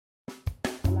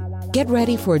Get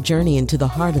ready for a journey into the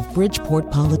heart of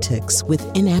Bridgeport politics with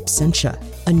In Absentia,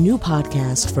 a new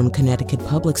podcast from Connecticut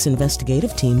Public's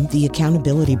investigative team, The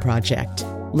Accountability Project.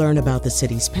 Learn about the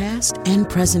city's past and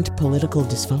present political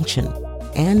dysfunction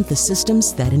and the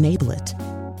systems that enable it.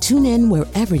 Tune in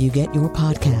wherever you get your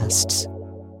podcasts.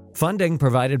 Funding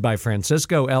provided by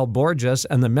Francisco L. Borges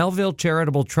and the Melville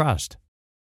Charitable Trust.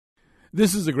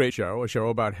 This is a great show, a show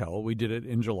about hell. We did it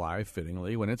in July,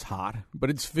 fittingly, when it's hot, but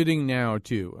it's fitting now,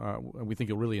 too. We think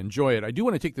you'll really enjoy it. I do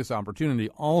want to take this opportunity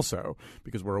also,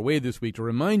 because we're away this week, to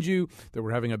remind you that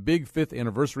we're having a big 5th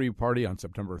anniversary party on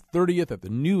September 30th at the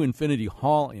new Infinity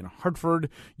Hall in Hartford.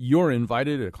 You're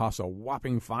invited. It costs a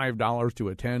whopping $5 to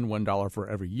attend, $1 for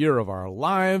every year of our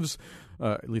lives.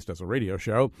 At least as a radio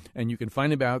show, and you can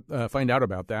find out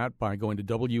about that by going to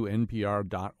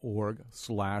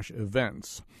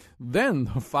wnpr.org/events.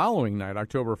 Then the following night,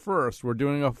 October 1st, we're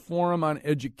doing a forum on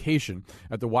education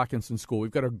at the Watkinson School.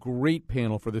 We've got a great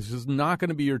panel for this. This is not going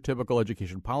to be your typical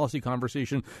education policy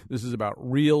conversation. This is about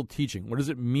real teaching. What does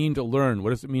it mean to learn? What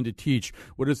does it mean to teach?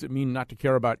 What does it mean not to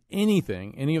care about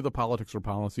anything, any of the politics or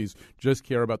policies, just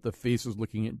care about the faces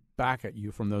looking back at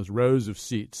you from those rows of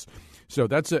seats? So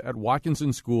that's at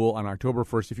Watkinson School on October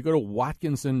 1st. If you go to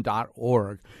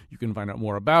watkinson.org, you can find out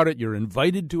more about it. You're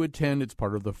invited to attend. It's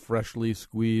part of the Freshly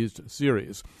Squeezed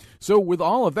series. So with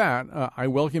all of that, I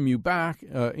welcome you back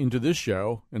into this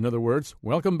show. In other words,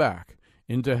 welcome back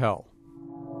into hell.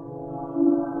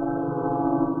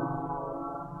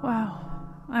 Wow,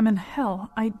 I'm in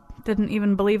hell. I didn't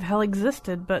even believe hell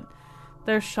existed, but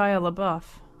there's Shia LaBeouf.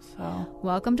 So.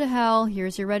 Welcome to hell.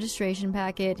 Here's your registration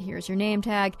packet. Here's your name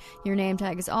tag. Your name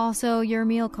tag is also your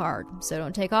meal card. So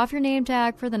don't take off your name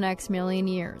tag for the next million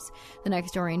years. The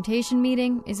next orientation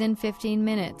meeting is in 15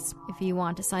 minutes. If you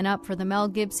want to sign up for the Mel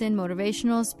Gibson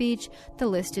motivational speech, the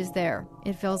list is there.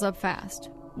 It fills up fast.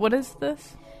 What is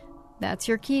this? That's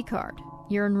your key card.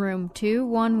 You're in room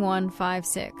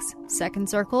 21156. Second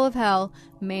circle of hell,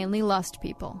 mainly lust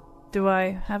people. Do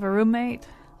I have a roommate?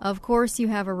 Of course you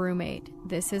have a roommate.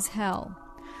 This is hell.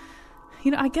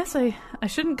 I guess I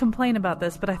shouldn't complain about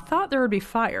this, but I thought there would be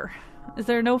fire. Is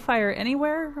there no fire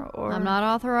anywhere? Or I'm not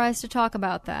authorized to talk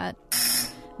about that.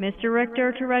 Mr.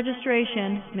 Richter to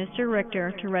registration. Mr.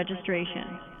 Richter to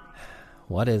registration.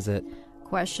 What is it?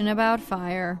 Question about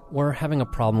fire. We're having a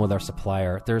problem with our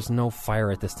supplier. There's no fire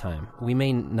at this time. We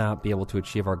may not be able to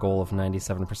achieve our goal of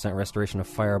 97% restoration of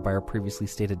fire by our previously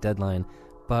stated deadline,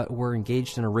 but we're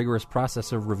engaged in a rigorous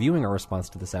process of reviewing our response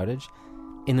to this outage.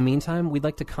 In the meantime, we'd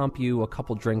like to comp you a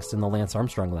couple drinks in the Lance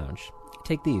Armstrong Lounge.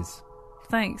 Take these.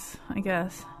 Thanks, I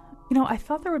guess. I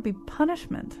thought there would be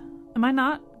punishment. Am I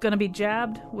not going to be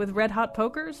jabbed with red-hot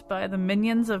pokers by the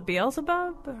minions of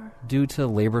Beelzebub? Or? Due to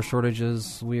labor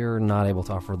shortages, we're not able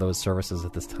to offer those services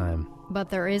at this time. But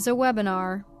there is a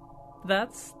webinar.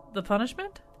 That's the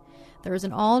punishment? There's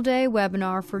an all-day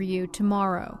webinar for you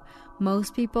tomorrow.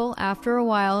 Most people, after a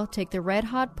while, take the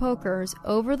red-hot pokers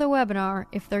over the webinar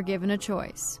if they're given a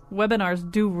choice.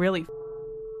 Webinars do really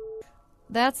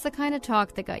That's the kind of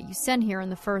talk that got you sent here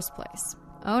in the first place.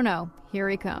 Oh no, here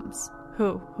he comes.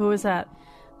 Who is that?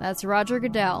 That's Roger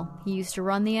Goodell. He used to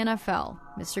run the NFL.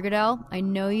 Mr. Goodell, I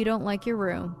know you don't like your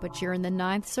room, but you're in the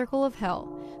 9th circle of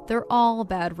hell. They're all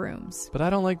bad rooms. But I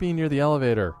don't like being near the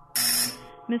elevator.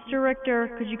 Mr.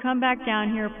 Richter, could you come back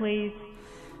down here, please?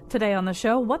 Today on the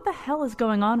show, what the hell is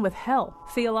going on with hell?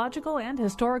 Theological and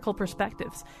historical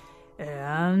perspectives.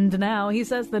 And now he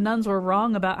says the nuns were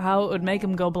wrong about how it would make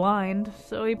him go blind,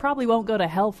 so he probably won't go to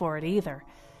hell for it either.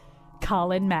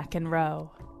 Colin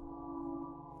McEnroe.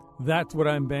 That's what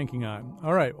I'm banking on.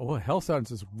 All right. Well, hell sounds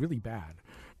is really bad.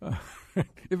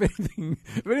 If anything,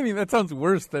 that sounds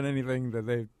worse than anything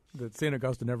that St.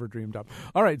 Augustine ever dreamed up.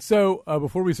 All right, so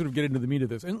before we sort of get into the meat of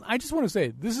this, and I just want to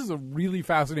say, this is a really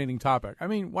fascinating topic. I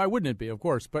mean, why wouldn't it be, of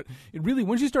course? But it really,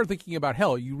 once you start thinking about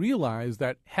hell, you realize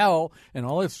that hell and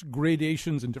all its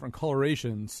gradations and different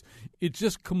colorations, it's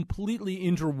just completely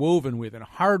interwoven with and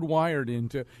hardwired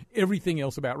into everything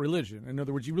else about religion. In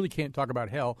other words, you really can't talk about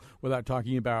hell without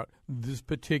talking about this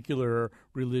particular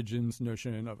religion's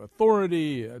notion of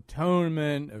authority,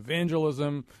 atonement,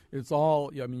 evangelism. It's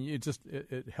all,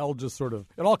 hell just sort of,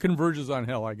 it all converges on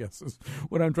hell, I guess, is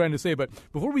what I'm trying to say. But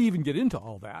before we even get into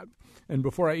all that, and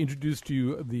before I introduce to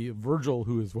you the Virgil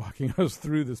who is walking us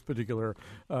through this particular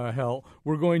hell,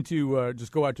 we're going to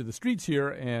just go out to the streets here.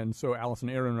 And so Allison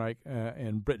Ehrenreich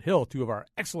and Britt Hill, two of our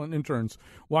excellent interns,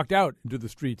 walked out into the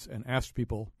streets and asked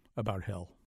people about hell.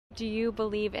 Do you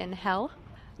believe in hell?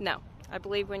 No. I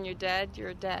believe when you're dead,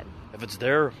 you're dead. If it's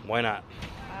there, why not?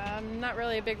 I'm not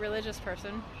really a big religious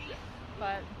person,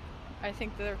 but I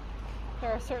think there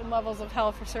are certain levels of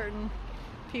hell for certain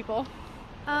people.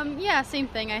 Yeah, same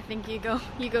thing. I think you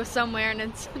go somewhere and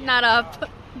it's not up.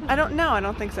 I don't know. I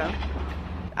don't think so.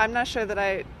 I'm not sure that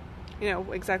I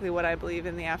exactly what I believe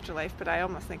in the afterlife, but I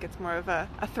almost think it's more of a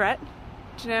threat.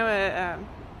 Do you know,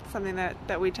 something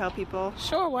that we tell people?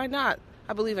 Sure, why not?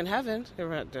 I believe in heaven.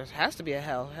 There has to be a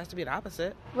hell. There has to be an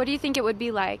opposite. What do you think it would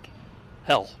be like?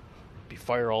 Hell. Be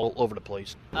fire all over the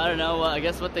place. I don't know. I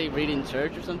guess what they read in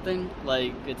church or something.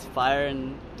 Like, it's fire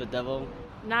and the devil.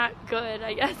 Not good,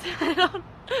 I guess. I don't.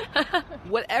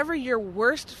 Whatever your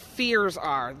worst fears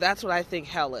are, that's what I think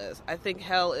hell is. I think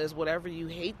hell is whatever you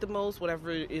hate the most, whatever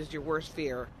is your worst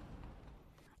fear.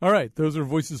 All right, those are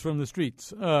voices from the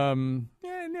streets.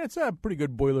 And it's a pretty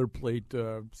good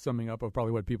boilerplate summing up of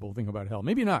probably what people think about hell.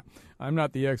 Maybe not. I'm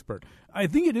not the expert. I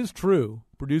think it is true.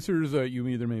 Producers, you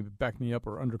either may back me up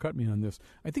or undercut me on this.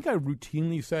 I think I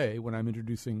routinely say when I'm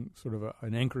introducing sort of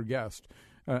an anchor guest,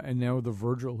 and now the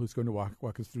Virgil who's going to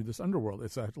walk us through this underworld.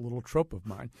 It's a little trope of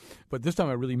mine. But this time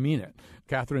I really mean it.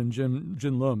 Catherine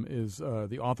Jin Lum is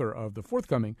the author of the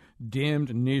forthcoming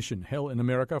Damnation, Hell in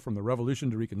America from the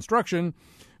Revolution to Reconstruction.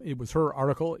 It was her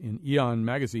article in Eon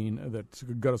magazine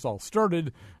that got us all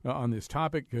started on this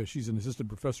topic. She's an assistant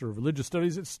professor of religious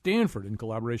studies at Stanford in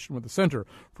collaboration with the Center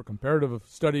for Comparative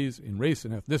Studies in Race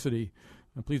and Ethnicity.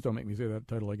 And please don't make me say that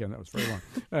title again. That was very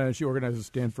long. She organizes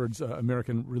Stanford's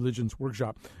American Religions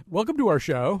Workshop. Welcome to our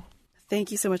show. Thank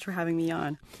you so much for having me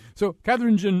on. So,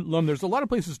 Catherine Jin Lum, there's a lot of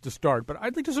places to start, but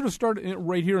I'd like to sort of start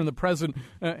right here in the present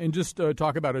and just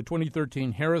talk about a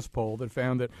 2013 Harris poll that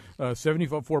found that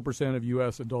 74% of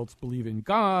U.S. adults believe in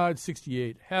God,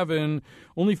 68 heaven,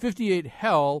 only 58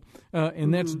 hell,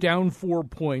 and that's down 4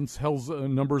 points. Hell's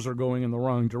numbers are going in the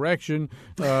wrong direction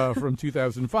from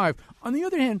 2005. On the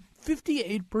other hand,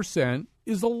 58%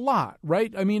 is a lot,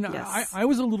 right? I mean, yes. I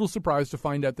was a little surprised to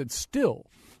find out that still,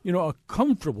 a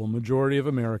comfortable majority of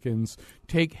Americans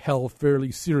take hell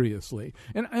fairly seriously.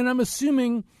 And I'm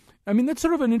assuming, that's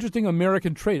sort of an interesting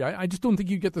American trait. I just don't think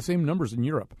you get the same numbers in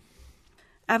Europe.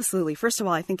 Absolutely. First of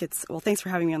all, I think thanks for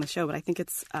having me on the show, but I think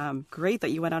it's great that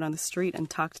you went out on the street and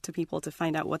talked to people to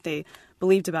find out what they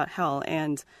believed about hell.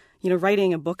 And,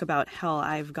 writing a book about hell,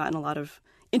 I've gotten a lot of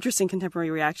interesting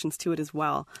contemporary reactions to it as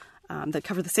well that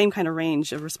cover the same kind of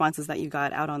range of responses that you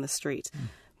got out on the street.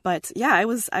 But yeah, I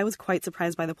was quite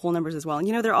surprised by the poll numbers as well. And,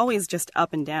 they're always just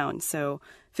up and down. So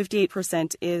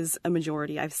 58% is a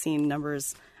majority. I've seen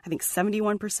numbers, I think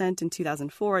 71% in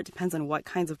 2004. It depends on what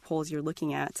kinds of polls you're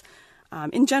looking at.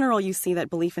 In general, you see that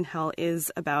belief in hell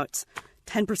is about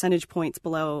 10 percentage points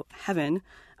below heaven.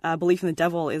 Belief in the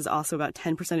devil is also about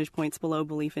 10 percentage points below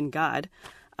belief in God.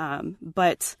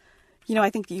 But I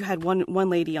think you had one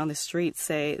lady on the street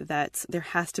say that there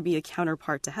has to be a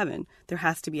counterpart to heaven. There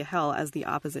has to be a hell as the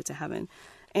opposite to heaven.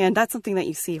 And that's something that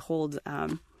you see hold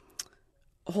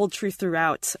true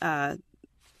throughout the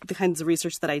kinds of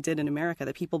research that I did in America,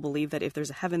 that people believe that if there's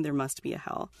a heaven, there must be a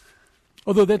hell.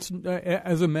 Although that's,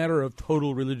 as a matter of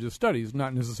total religious studies,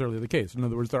 not necessarily the case. In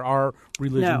other words, there are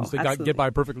religions that get by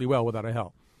perfectly well without a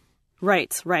hell.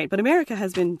 Right. But America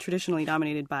has been traditionally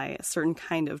dominated by a certain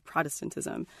kind of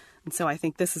Protestantism. And so I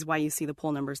think this is why you see the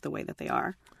poll numbers the way that they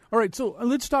are. All right, so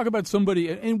let's talk about somebody,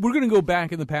 and we're going to go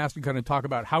back in the past and kind of talk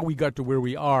about how we got to where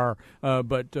we are.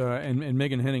 And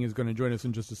Megan Henning is going to join us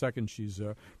in just a second. She's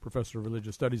a professor of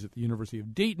religious studies at the University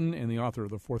of Dayton and the author of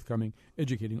the forthcoming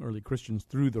Educating Early Christians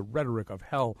Through the Rhetoric of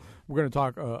Hell. We're going to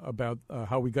talk about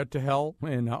how we got to hell,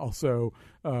 and also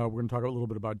we're going to talk a little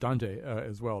bit about Dante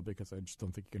as well, because I just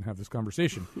don't think you can have this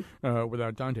conversation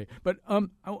without Dante. But I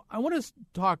want to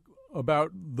talk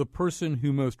about the person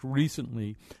who most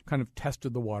recently kind of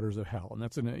tested the waters of hell, and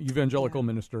that's an evangelical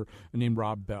minister named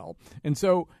Rob Bell. And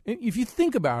so if you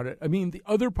think about it, the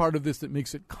other part of this that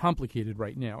makes it complicated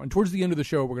right now, and towards the end of the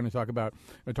show, we're going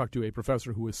to talk to a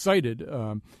professor who was cited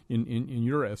in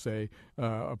your essay,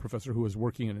 a professor who was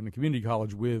working in a community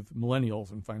college with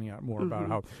millennials and finding out more about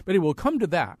how, but we'll come to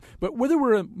that. But whether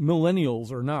we're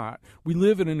millennials or not, we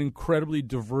live in an incredibly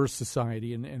diverse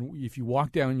society, and if you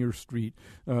walk down your street,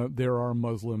 there are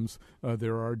Muslims,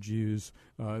 there are Jews,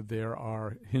 there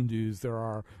are Hindus, there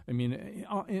are,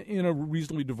 in a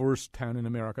reasonably diverse town in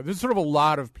America, there's sort of a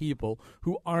lot of people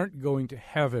who aren't going to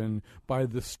heaven by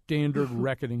the standard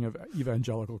reckoning of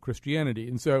evangelical Christianity.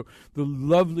 And so the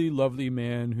lovely, lovely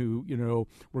man who,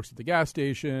 works at the gas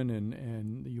station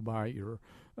and you buy your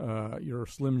your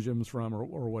Slim Jims from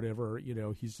or whatever,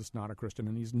 he's just not a Christian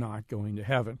and he's not going to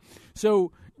heaven.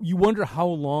 So you wonder how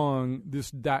long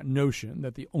that notion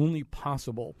that the only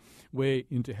possible way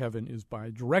into heaven is by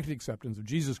direct acceptance of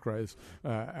Jesus Christ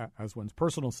as one's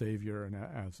personal Savior and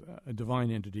as a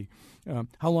divine entity,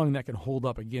 how long that can hold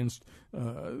up against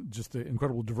just the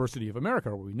incredible diversity of America,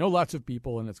 where we know lots of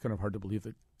people, and it's kind of hard to believe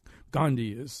that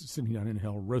Gandhi is sitting down in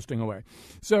hell roasting away.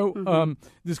 So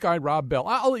this guy, Rob Bell,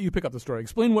 I'll let you pick up the story.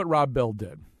 Explain what Rob Bell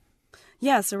did.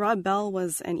 Yeah, so Rob Bell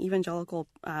was an evangelical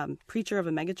preacher of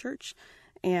a megachurch,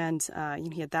 and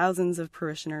he had thousands of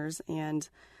parishioners. And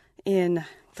in,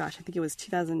 I think it was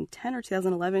 2010 or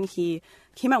 2011, he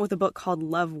came out with a book called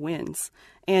Love Wins.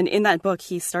 And in that book,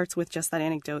 he starts with just that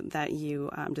anecdote that you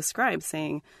described,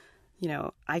 saying,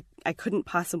 I couldn't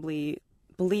possibly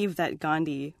believe that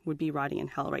Gandhi would be rotting in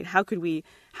hell, right? How could we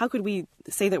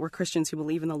say that we're Christians who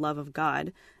believe in the love of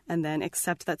God and then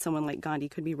accept that someone like Gandhi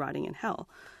could be rotting in hell?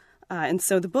 And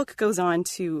so the book goes on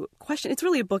to question. It's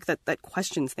really a book that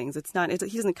questions things.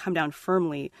 He doesn't come down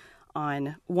firmly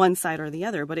on one side or the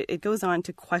other, but it goes on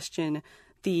to question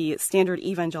the standard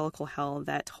evangelical hell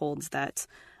that holds that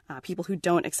people who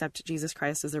don't accept Jesus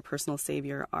Christ as their personal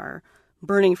Savior are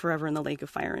burning forever in the lake of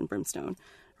fire and brimstone.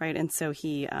 Right. And so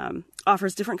he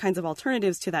offers different kinds of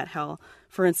alternatives to that hell.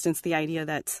 For instance, the idea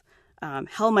that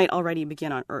hell might already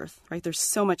begin on earth. Right. There's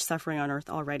so much suffering on earth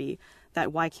already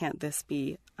that why can't this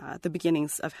be the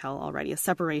beginnings of hell already, a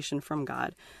separation from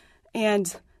God?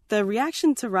 And the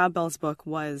reaction to Rob Bell's book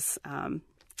was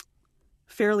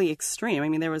fairly extreme. I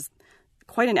mean, there was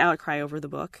quite an outcry over the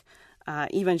book.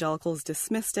 Evangelicals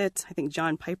dismissed it. I think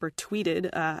John Piper tweeted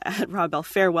at Rob Bell,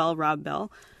 "Farewell, Rob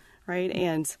Bell." Right.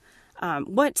 And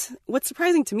what's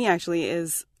surprising to me, actually,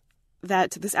 is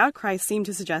that this outcry seemed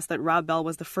to suggest that Rob Bell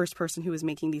was the first person who was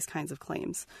making these kinds of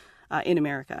claims in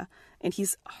America. And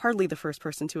he's hardly the first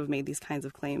person to have made these kinds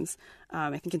of claims.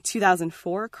 I think in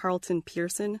 2004, Carlton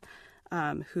Pearson,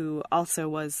 who also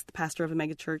was the pastor of a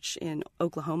megachurch in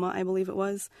Oklahoma, I believe it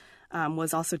was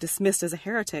also dismissed as a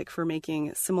heretic for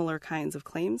making similar kinds of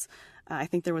claims. I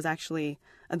think there was actually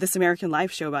a This American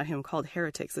Life show about him called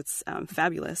Heretics. It's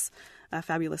fabulous.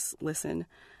 Fabulous listen.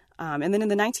 And then in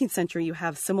the 19th century, you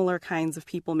have similar kinds of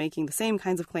people making the same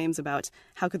kinds of claims about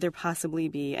how could there possibly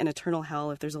be an eternal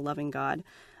hell if there's a loving God.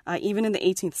 Even in the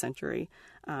 18th century,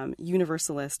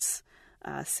 universalists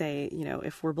say,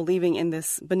 if we're believing in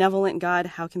this benevolent God,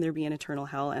 how can there be an eternal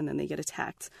hell? And then they get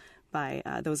attacked by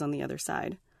those on the other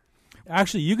side.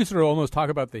 Actually, you could sort of almost talk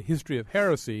about the history of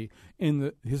heresy in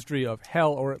the history of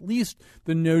hell, or at least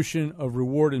the notion of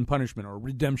reward and punishment, or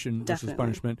redemption versus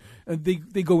punishment. They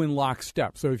go in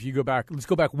lockstep. So if you go back, let's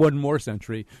go back one more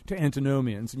century to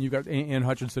antinomians, and you've got Anne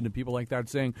Hutchinson and people like that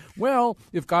saying, well,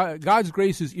 if God's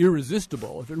grace is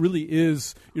irresistible, if it really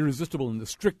is irresistible in the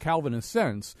strict Calvinist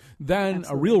sense, then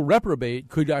a real reprobate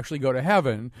could actually go to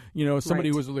heaven. Somebody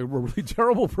who was a really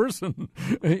terrible person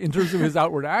in terms of his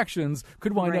outward actions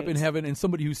could wind up in heaven, and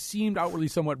somebody who seemed outwardly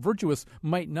somewhat virtuous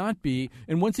might not be.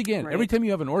 And once again, every time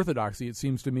you have an orthodoxy, it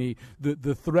seems to me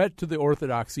the threat to the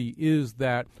orthodoxy is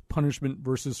that punishment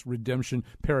versus redemption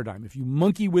paradigm. If you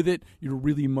monkey with it, you're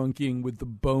really monkeying with the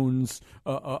bones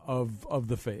of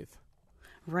the faith.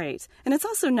 Right. And it's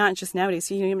also not just nowadays.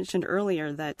 So you mentioned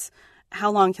earlier that how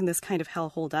long can this kind of hell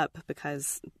hold up,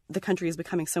 because the country is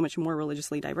becoming so much more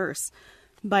religiously diverse.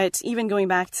 But even going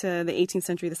back to the 18th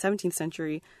century, the 17th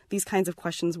century, these kinds of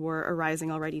questions were arising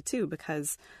already too,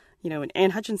 because in Anne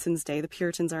Hutchinson's day, the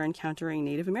Puritans are encountering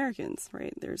Native Americans,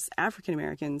 right? There's African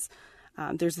Americans.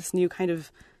 There's this new kind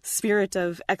of spirit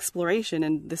of exploration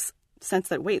and this sense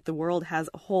that, wait, the world has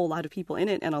a whole lot of people in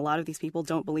it, and a lot of these people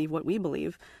don't believe what we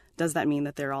believe. Does that mean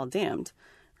that they're all damned?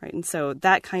 Right? And so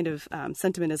that kind of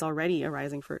sentiment is already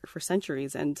arising for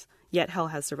centuries, and yet hell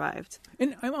has survived.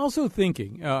 And I'm also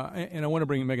thinking, and I want to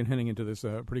bring Megan Henning into this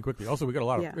pretty quickly. Also, we got a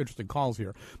lot of interesting calls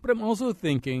here. But I'm also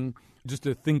thinking, just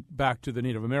to think back to the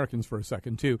Native Americans for a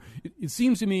second, too, it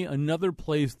seems to me another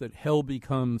place that hell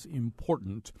becomes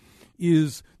important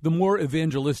is the more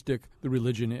evangelistic the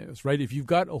religion is, right? If you've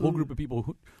got a whole group of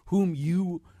people whom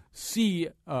you see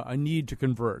a need to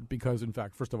convert, because in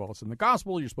fact, first of all, it's in the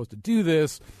gospel, you're supposed to do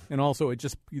this, and also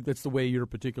that's the way your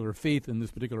particular faith in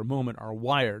this particular moment are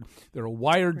wired. They're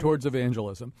wired towards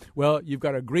evangelism. Well, you've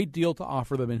got a great deal to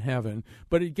offer them in heaven,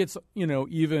 but it gets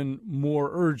even more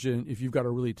urgent if you've got a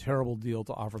really terrible deal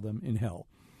to offer them in hell.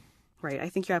 Right. I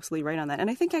think you're absolutely right on that. And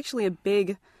I think actually a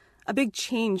big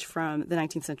change from the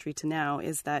 19th century to now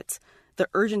is that the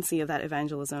urgency of that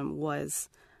evangelism was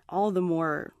all the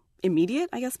more immediate,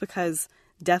 I guess, because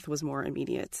death was more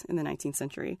immediate in the 19th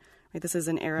century. Right? This is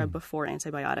an era before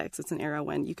antibiotics. It's an era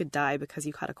when you could die because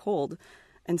you caught a cold.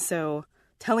 And so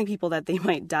telling people that they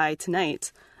might die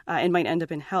tonight and might end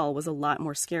up in hell was a lot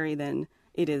more scary than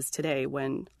it is today,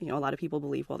 when, a lot of people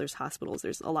believe, well, there's hospitals,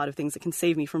 there's a lot of things that can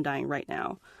save me from dying right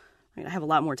now. Right? I have a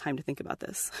lot more time to think about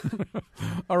this.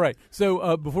 All right.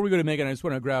 So before we go to Megan, I just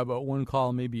want to grab one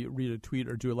call, maybe read a tweet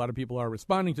or two. A lot of people are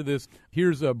responding to this.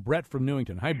 Here's Brett from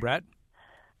Newington. Hi, Brett.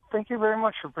 Thank you very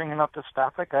much for bringing up this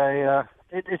topic.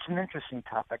 It's an interesting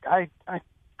topic. I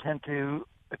tend to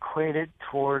equate it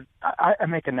toward, I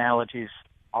make analogies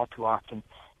all too often.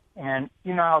 And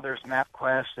you know how there's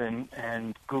MapQuest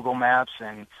and Google Maps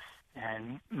and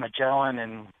Magellan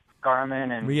and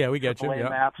Garmin and we get AAA you.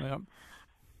 Maps. Yeah.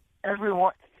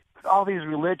 Everyone, all these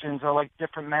religions are like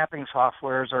different mapping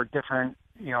softwares or different,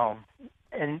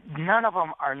 and none of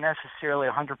them are necessarily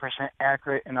 100%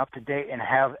 accurate and up to date and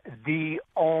have the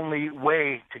only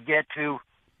way to get to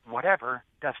whatever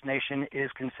destination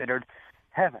is considered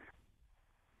heaven.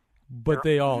 But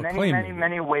they all claim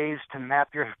many ways to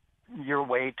map your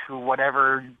way to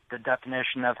whatever the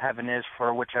definition of heaven is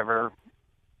for whatever.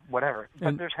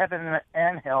 But there's heaven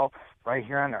and hell right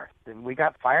here on earth. And we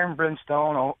got fire and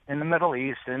brimstone in the Middle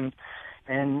East and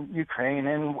Ukraine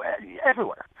and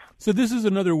everywhere. So this is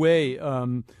another way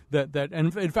that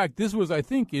and in fact, this was, I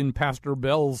think, in Pastor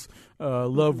Bell's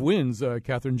Love Wins,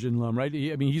 Catherine Jin Lum, right?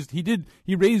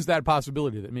 He raised that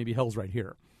possibility that maybe hell's right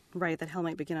here. Right, that hell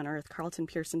might begin on earth. Carlton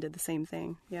Pearson did the same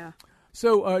thing, yeah.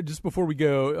 So just before we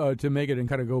go to Megan and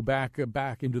kind of go back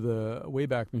into the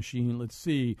Wayback Machine, let's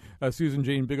see. Susan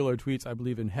Jane Bigelow tweets, I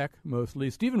believe in heck mostly.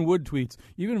 Stephen Wood tweets,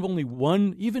 even if only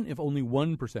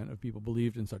 1% of people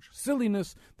believed in such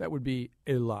silliness, that would be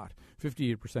a lot.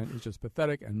 58% is just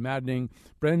pathetic and maddening.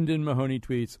 Brendan Mahoney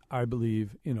tweets, I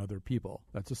believe in other people.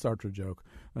 That's a Sartre joke.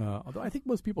 Although I think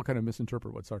most people kind of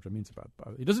misinterpret what Sartre means about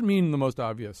it. He doesn't mean the most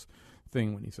obvious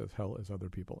thing when he says hell is other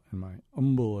people, in my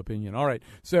humble opinion. All right,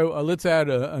 so let's add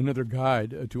another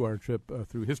guide to our trip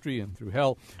through history and through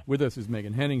hell. With us is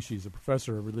Megan Henning. She's a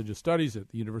professor of religious studies at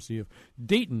the University of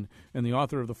Dayton and the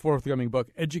author of the forthcoming book,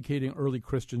 Educating Early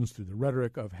Christians Through the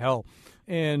Rhetoric of Hell.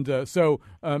 And so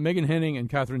Megan Henning and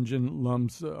Catherine Jin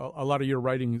Lum's, a lot of your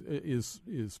writing is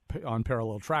on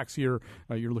parallel tracks here.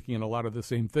 You're looking at a lot of the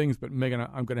same things, but Megan,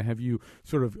 I'm going to have you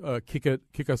sort of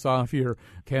kick us off here.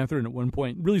 Catherine, at one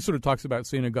point, really sort of talks about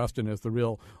St. Augustine as the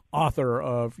real author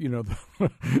of,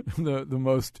 the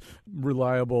most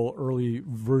reliable early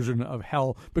version of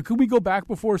hell. But could we go back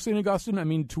before St. Augustine? I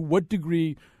mean, to what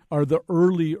degree are the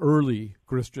early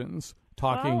Christians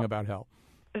talking about hell?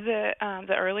 The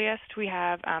earliest we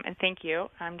have, and thank you,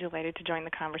 I'm delighted to join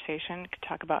the conversation. Could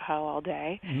talk about hell all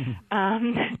day.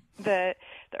 The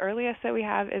earliest that we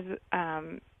have is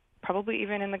probably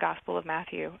even in the Gospel of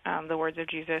Matthew, the words of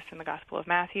Jesus in the Gospel of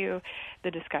Matthew,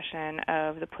 the discussion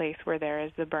of the place where there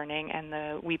is the burning and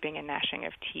the weeping and gnashing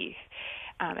of teeth.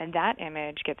 And that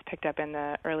image gets picked up in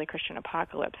the early Christian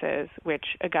apocalypses, which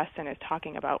Augustine is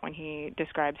talking about when he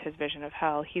describes his vision of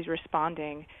hell. He's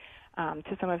responding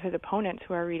to some of his opponents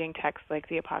who are reading texts like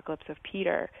the Apocalypse of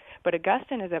Peter. But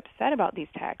Augustine is upset about these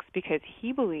texts because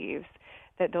he believes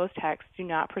that those texts do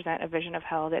not present a vision of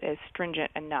hell that is stringent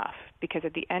enough, because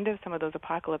at the end of some of those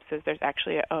apocalypses, there's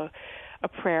actually a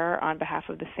prayer on behalf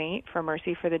of the saint for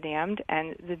mercy for the damned,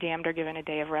 and the damned are given a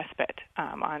day of respite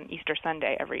on Easter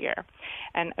Sunday every year.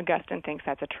 And Augustine thinks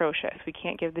that's atrocious. We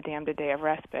can't give the damned a day of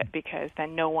respite because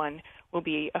then no one will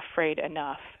be afraid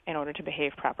enough in order to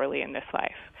behave properly in this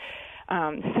life.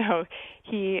 So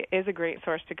he is a great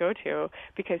source to go to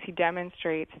because he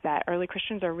demonstrates that early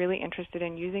Christians are really interested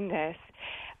in using this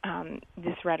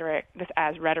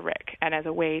as rhetoric and as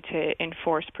a way to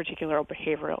enforce particular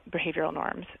behavioral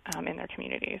norms in their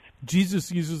communities.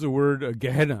 Jesus uses the word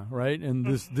Gehenna, right? And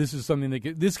this is something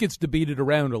that this gets debated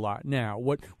around a lot now.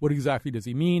 What exactly does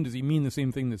he mean? Does he mean the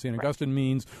same thing that St. Augustine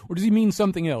means? Or does he mean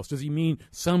something else? Does he mean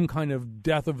some kind of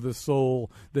death of the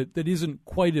soul that isn't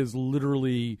quite as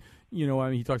literally...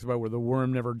 he talks about where the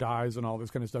worm never dies and all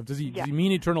this kind of stuff. Does he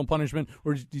mean eternal punishment,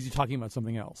 or is he talking about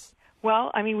something else?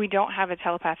 Well, we don't have a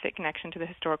telepathic connection to the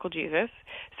historical Jesus,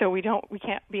 so we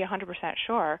can't be 100%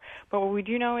 sure. But what we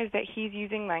do know is that he's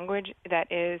using language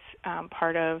that is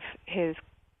part of his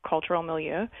cultural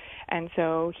milieu, and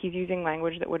so he's using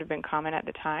language that would have been common at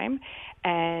the time,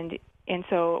 and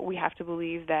so we have to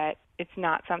believe that it's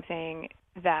not something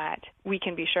that we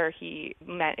can be sure he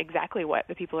meant exactly what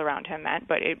the people around him meant,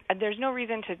 but there's no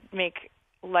reason to make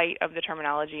light of the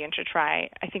terminology and to try.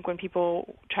 I think when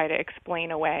people try to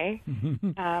explain away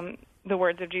the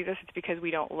words of Jesus, it's because we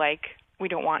don't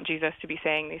want Jesus to be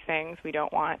saying these things. We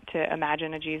don't want to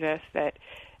imagine a Jesus that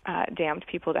damned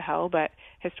people to hell, but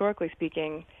historically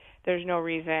speaking, there's no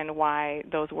reason why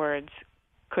those words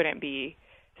couldn't be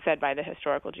said by the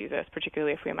historical Jesus,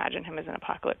 particularly if we imagine him as an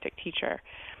apocalyptic teacher.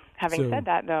 Having said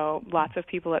that, though, lots of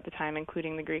people at the time,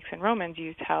 including the Greeks and Romans,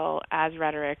 used hell as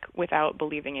rhetoric without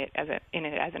believing it as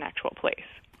an actual place.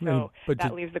 So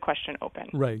that leaves the question open.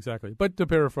 Right, exactly. But to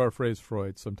paraphrase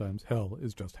Freud, sometimes hell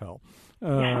is just hell,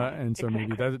 and so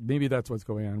exactly. maybe that's what's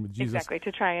going on with Jesus. Exactly.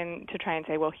 To try and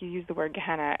say, well, he used the word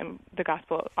Gehenna, and the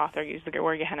gospel author used the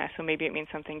word Gehenna, so maybe it means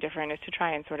something different. Is to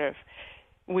try and sort of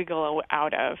wiggle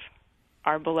out of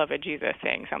our beloved Jesus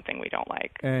saying something we don't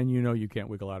like. And you can't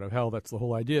wiggle out of hell. That's the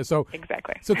whole idea. So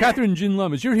exactly. So Catherine Jin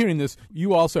Lum, as you're hearing this,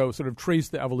 you also sort of trace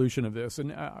the evolution of this.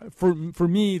 And for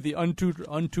me, the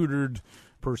untutored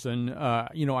person,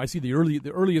 I see the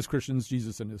earliest Christians,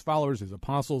 Jesus and his followers, his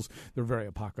apostles. They're very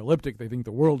apocalyptic. They think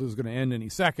the world is going to end any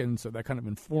second. So that kind of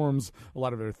informs a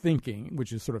lot of their thinking,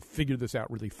 which is sort of figure this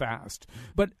out really fast.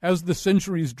 But as the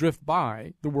centuries drift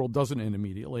by, the world doesn't end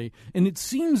immediately. And it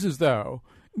seems as though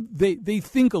they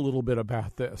think a little bit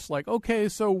about this, like, okay,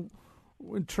 so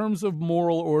in terms of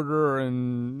moral order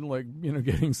and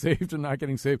getting saved and not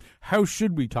getting saved, how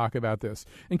should we talk about this?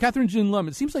 And Catherine Jin Lum,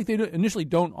 it seems like they initially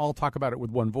don't all talk about it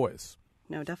with one voice.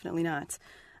 No, definitely not.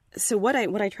 So what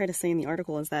I try to say in the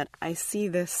article is that I see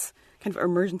this kind of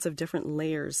emergence of different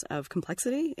layers of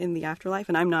complexity in the afterlife,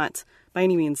 and I'm not by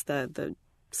any means the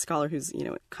scholar who's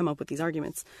come up with these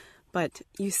arguments, but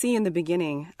you see in the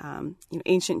beginning,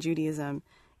 ancient Judaism,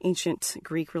 ancient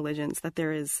Greek religions, that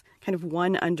there is kind of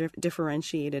one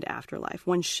undifferentiated afterlife,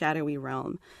 one shadowy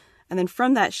realm. And then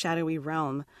from that shadowy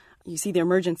realm, you see the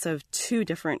emergence of two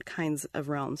different kinds of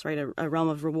realms, right? A realm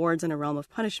of rewards and a realm of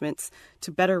punishments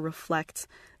to better reflect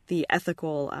the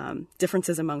ethical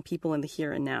differences among people in the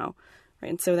here and now. Right?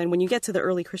 And so then when you get to the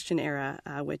early Christian era,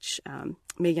 which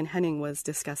Megan Henning was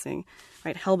discussing,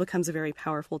 right, hell becomes a very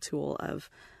powerful tool of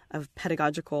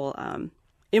pedagogical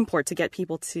import to get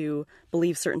people to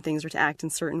believe certain things or to act in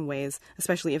certain ways,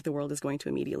 especially if the world is going to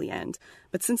immediately end.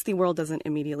 But since the world doesn't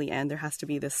immediately end, there has to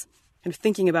be this kind of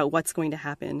thinking about what's going to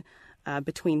happen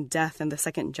between death and the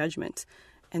second judgment.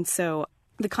 And so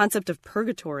the concept of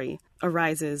purgatory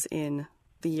arises in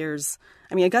the years.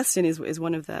 I mean, Augustine is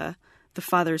one of the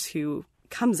fathers who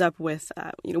comes up with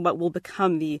what will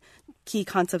become the key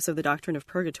concepts of the doctrine of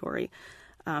purgatory.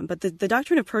 But the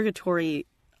doctrine of purgatory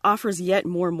offers yet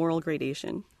more moral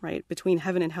gradation, right? Between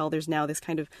heaven and hell, there's now this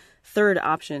kind of third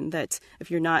option that if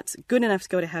you're not good enough to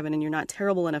go to heaven and you're not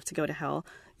terrible enough to go to hell,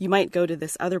 you might go to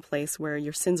this other place where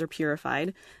your sins are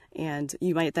purified and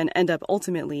you might then end up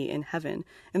ultimately in heaven.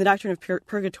 And the doctrine of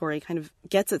purgatory kind of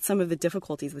gets at some of the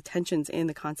difficulties, the tensions in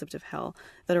the concept of hell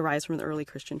that arise from the early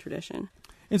Christian tradition.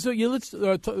 And so, let's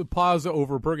pause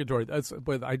over purgatory.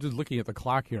 But I just looking at the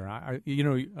clock here.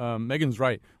 Megan's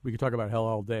right. We could talk about hell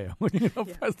all day.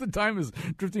 As the time is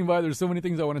drifting by, there's so many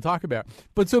things I want to talk about.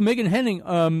 But so Megan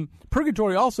Henning,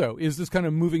 purgatory also is this kind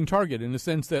of moving target in the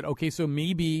sense that, okay, so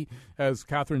maybe, as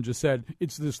Catherine just said,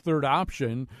 it's this third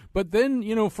option. But then,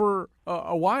 for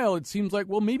a while, it seems like,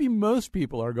 well, maybe most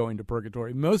people are going to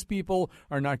purgatory. Most people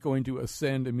are not going to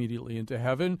ascend immediately into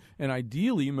heaven. And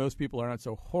ideally, most people are not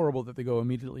so horrible that they go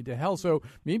immediately to hell. So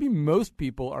maybe most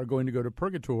people are going to go to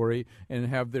purgatory and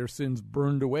have their sins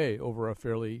burned away over a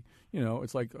fairly,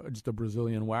 it's like just a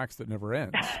Brazilian wax that never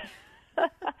ends.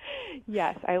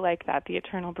 Yes, I like that, the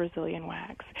eternal Brazilian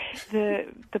wax. The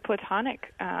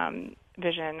Platonic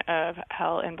vision of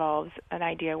hell involves an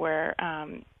idea where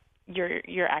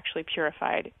you're actually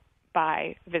purified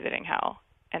by visiting hell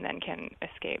and then can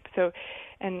escape. So,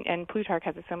 and Plutarch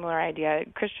has a similar idea.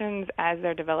 Christians, as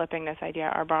they're developing this idea,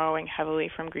 are borrowing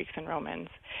heavily from Greeks and Romans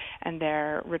and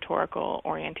their rhetorical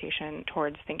orientation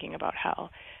towards thinking about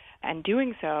hell. And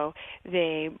doing so,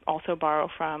 they also borrow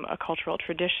from a cultural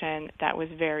tradition that was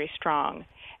very strong.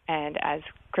 And as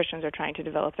Christians are trying to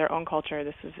develop their own culture,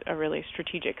 this is a really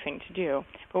strategic thing to do.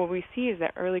 But what we see is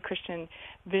that early Christian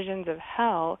visions of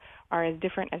hell are as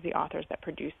different as the authors that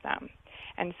produced them.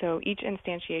 And so each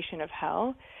instantiation of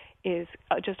hell is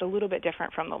just a little bit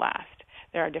different from the last.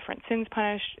 There are different sins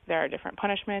punished, there are different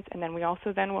punishments, and then we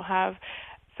also then will have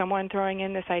someone throwing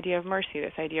in this idea of mercy,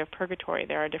 this idea of purgatory.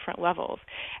 There are different levels.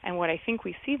 And what I think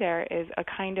we see there is a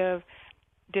kind of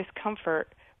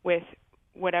discomfort with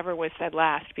whatever was said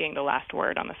last being the last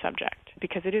word on the subject,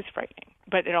 because it is frightening.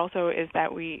 But it also is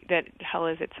that hell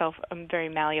is itself a very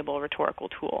malleable rhetorical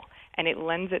tool, and it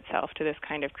lends itself to this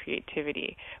kind of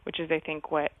creativity, which is, I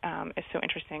think, what is so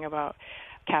interesting about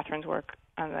Catherine's work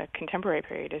on the contemporary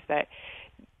period, is that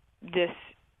this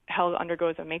hell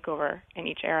undergoes a makeover in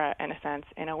each era, in a sense,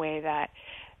 in a way that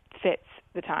fits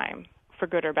the time, for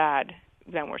good or bad.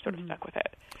 Then we're sort of stuck with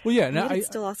it. Well, yeah. It's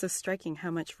still also striking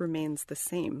how much remains the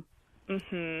same.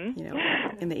 Mm-hmm. You know,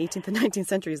 in the 18th and 19th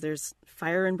centuries, there's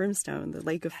fire and brimstone, the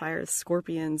lake of fire,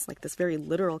 scorpions, like this very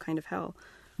literal kind of hell.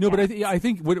 No, but I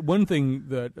think one thing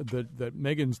that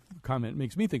Megan's comment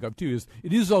makes me think of, too, is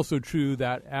it is also true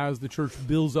that as the church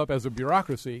builds up as a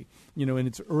bureaucracy, you know, in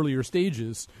its earlier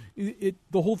stages,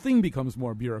 the whole thing becomes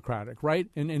more bureaucratic, right?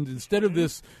 And instead of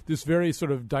this very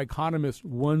sort of dichotomous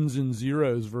ones and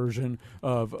zeros version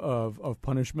of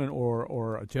punishment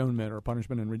or atonement or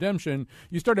punishment and redemption,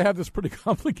 you start to have this pretty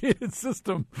complicated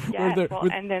system. Yes,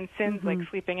 and then sins like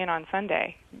sleeping in on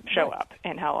Sunday show up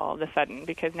in hell all of a sudden,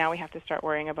 because now we have to start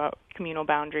worrying about communal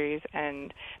boundaries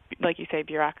and, like you say,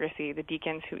 bureaucracy. The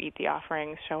deacons who eat the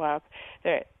offerings show up.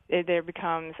 There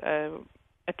becomes a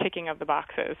ticking of the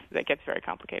boxes that gets very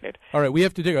complicated. All right, we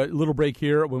have to take a little break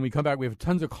here. When we come back, we have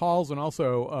tons of calls, and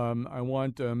also I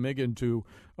want Megan to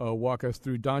walk us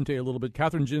through Dante a little bit.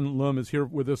 Catherine Jin Lum is here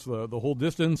with us the whole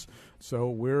distance, so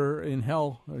we're in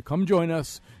hell. Come join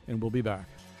us, and we'll be back.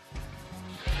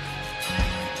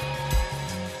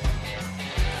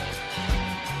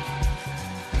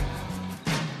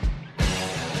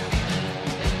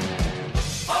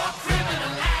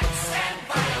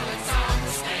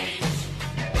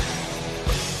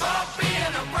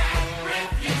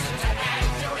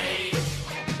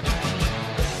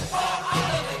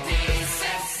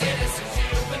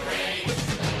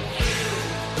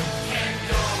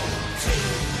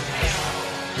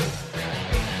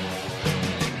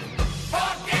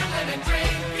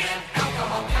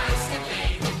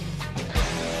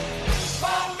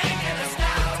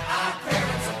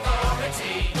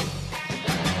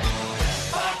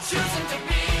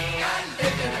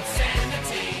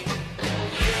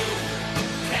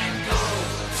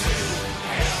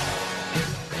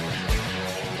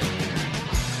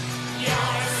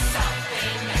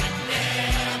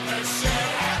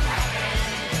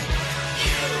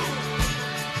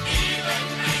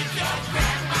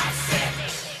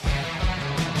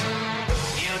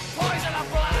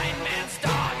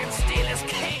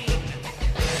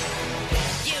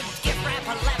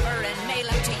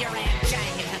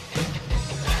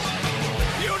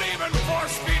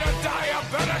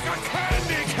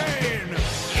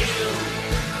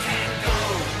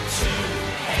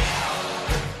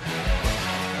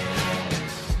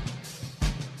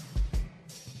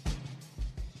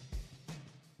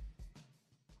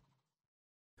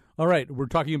 All right, we're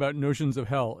talking about notions of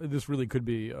hell. This really could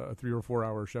be a 3 or 4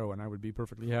 hour show, and I would be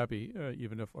perfectly happy,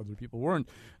 even if other people weren't.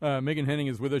 Megan Henning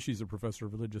is with us. She's a professor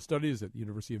of religious studies at the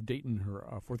University of Dayton. Her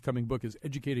forthcoming book is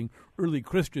Educating Early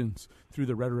Christians Through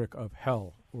the Rhetoric of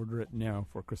Hell. Order it now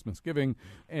for Christmas giving.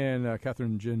 And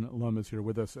Catherine Jin Lum is here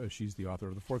with us. She's the author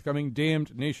of the forthcoming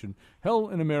Damnation, Hell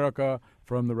in America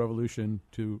from the Revolution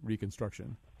to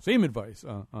Reconstruction. Same advice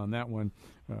on that one.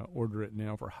 Order it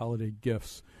now for holiday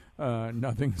gifts.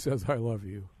 Nothing says I love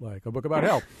you like a book about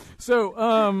hell. So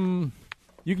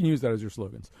you can use that as your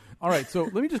slogans. All right, so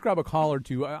let me just grab a call or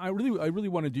two. I really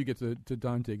wanted to get to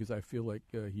Dante because I feel like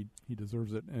he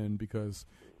deserves it, and because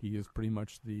he is pretty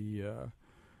much the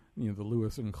the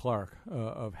Lewis and Clark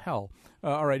of hell.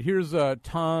 All right, here's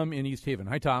Tom in East Haven.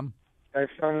 Hi, Tom. I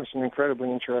found this an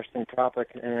incredibly interesting topic,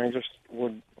 and I just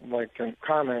would like to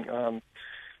comment.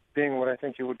 Being what I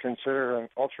think you would consider an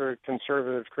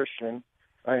ultra-conservative Christian,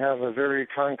 I have a very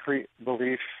concrete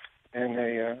belief in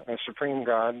a supreme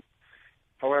God.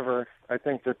 However, I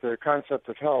think that the concept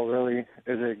of hell really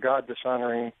is a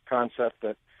God-dishonoring concept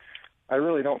that I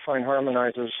really don't find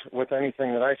harmonizes with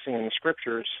anything that I see in the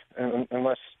Scriptures,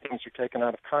 unless things are taken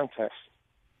out of context.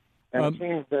 And it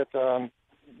seems that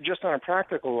just on a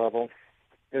practical level,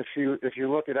 if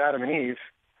you look at Adam and Eve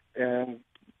and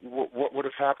what would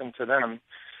have happened to them,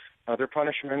 their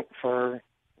punishment for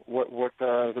what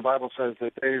the Bible says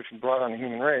that they've brought on the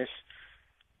human race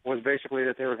was basically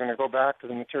that they were going to go back to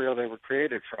the material they were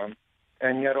created from.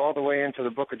 And yet all the way into the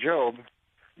book of Job,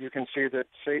 you can see that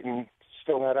Satan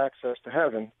still had access to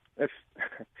heaven,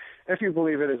 if you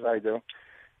believe it as I do.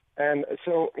 And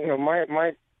so,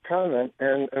 my comment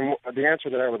and the answer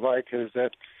that I would like is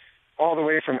that all the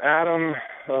way from Adam,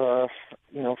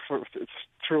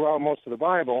 throughout most of the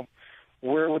Bible,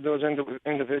 where would those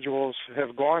individuals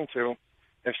have gone to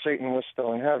if Satan was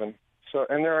still in heaven? So,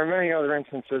 and there are many other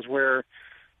instances where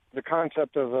the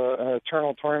concept of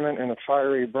eternal torment in a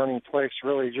fiery, burning place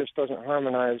really just doesn't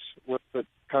harmonize with the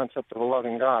concept of a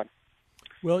loving God.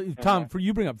 Well, Tom,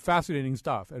 you bring up fascinating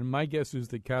stuff, and my guess is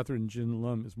that Catherine Jin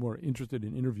Lum is more interested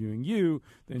in interviewing you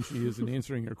than she is in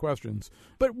answering your questions.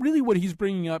 But really what he's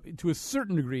bringing up, to a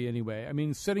certain degree anyway, I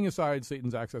mean, setting aside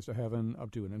Satan's access to heaven up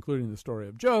to and including the story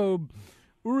of Job,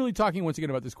 we're really talking once again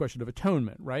about this question of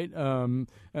atonement, right?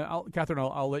 Catherine,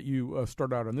 I'll let you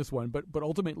start out on this one, but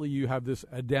ultimately you have this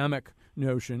Adamic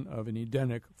notion of an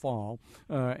Edenic fall,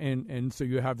 and so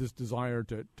you have this desire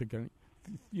to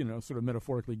sort of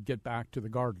metaphorically get back to the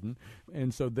garden,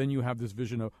 and so then you have this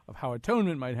vision of how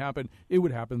atonement might happen. It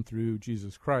would happen through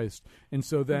Jesus Christ, and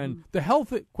so then the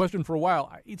health question for a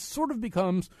while, it sort of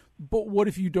becomes, but what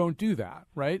if you don't do that,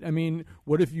 right? I mean,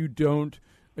 what if you don't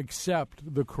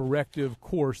accept the corrective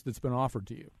course that's been offered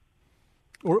to you,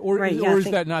 or is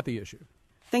that not the issue?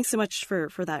 Thanks so much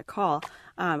for that call.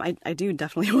 I do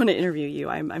definitely want to interview you.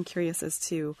 I'm curious as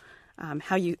to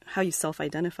how you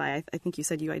self-identify. I think you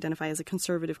said you identify as a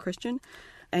conservative Christian,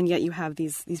 and yet you have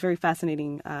these very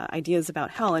fascinating ideas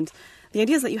about hell. And the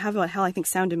ideas that you have about hell, I think,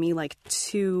 sound to me like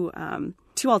two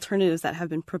alternatives that have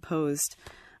been proposed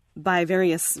by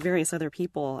various other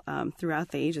people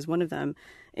throughout the ages. One of them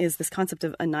is this concept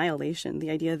of annihilation, the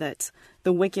idea that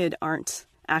the wicked aren't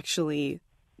actually,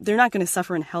 they're not going to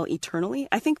suffer in hell eternally.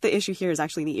 I think the issue here is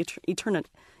actually the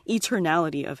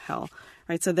eternality of hell,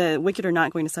 right? So the wicked are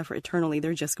not going to suffer eternally.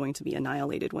 They're just going to be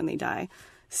annihilated when they die.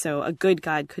 So a good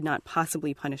God could not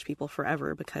possibly punish people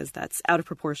forever because that's out of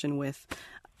proportion with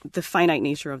the finite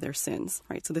nature of their sins,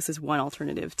 right? So this is one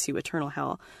alternative to eternal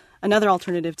hell. Another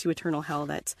alternative to eternal hell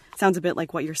that sounds a bit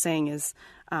like what you're saying is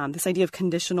this idea of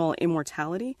conditional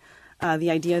immortality, the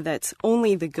idea that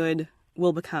only the good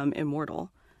will become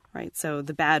immortal, right? So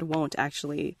the bad won't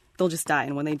actually, they'll just die,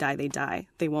 and when they die, they die.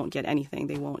 They won't get anything.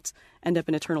 They won't end up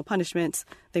in eternal punishment.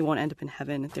 They won't end up in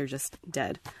heaven. They're just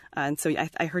dead. And so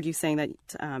I heard you saying that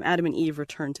Adam and Eve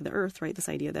returned to the earth, right? This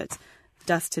idea that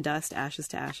dust to dust, ashes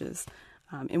to ashes,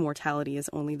 immortality is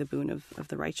only the boon of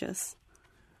the righteous.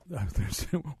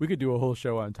 We could do a whole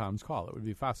show on Tom's Call. It would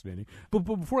be fascinating. But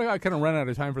before I kind of run out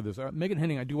of time for this, Megan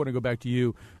Henning, I do want to go back to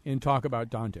you and talk about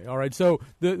Dante. All right, so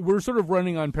we're sort of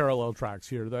running on parallel tracks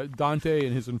here. Dante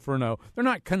and his Inferno, they're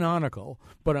not canonical,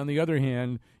 but on the other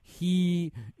hand,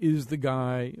 he is the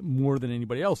guy more than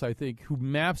anybody else, I think, who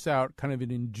maps out kind of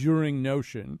an enduring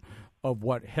notion of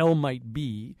what hell might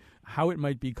be, how it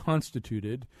might be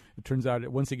constituted. It turns out,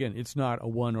 once again, it's not a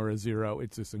 1 or a 0.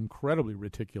 It's this incredibly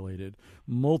reticulated,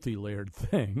 multi-layered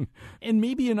thing, and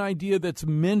maybe an idea that's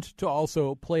meant to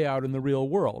also play out in the real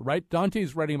world, right?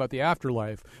 Dante's writing about the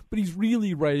afterlife, but he's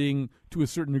really writing, to a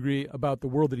certain degree, about the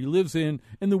world that he lives in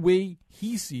and the way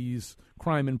he sees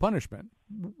crime and punishment,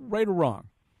 right or wrong.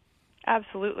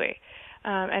 Absolutely.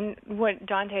 And what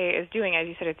Dante is doing, as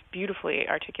you said, it's beautifully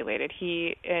articulated.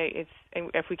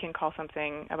 If we can call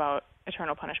something about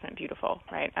eternal punishment beautiful,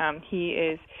 right? He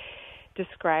is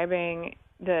describing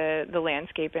the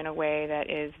landscape in a way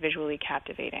that is visually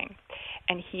captivating.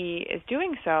 And he is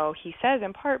doing so, he says,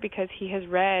 in part because he has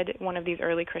read one of these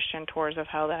early Christian tours of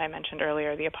hell that I mentioned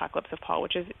earlier, the Apocalypse of Paul,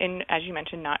 which is, as you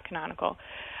mentioned, not canonical.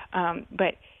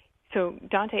 But so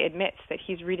Dante admits that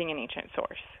he's reading an ancient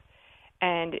source.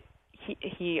 And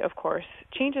he, of course,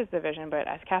 changes the vision, but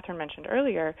as Catherine mentioned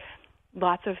earlier,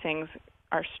 lots of things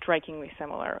are strikingly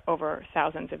similar over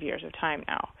thousands of years of time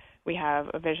now. We have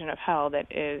a vision of hell that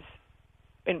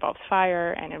involves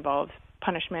fire and involves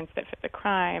punishments that fit the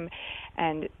crime,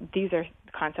 and these are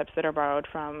concepts that are borrowed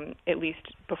from at least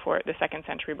before the 2nd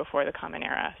century before the Common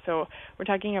Era. So we're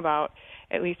talking about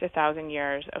at least 1,000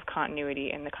 years of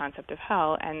continuity in the concept of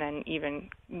hell, and then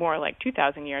even more like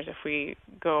 2,000 years if we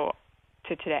go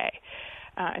to today.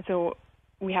 And so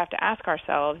we have to ask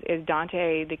ourselves, is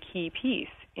Dante the key piece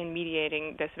in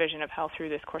mediating this vision of hell through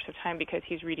this course of time because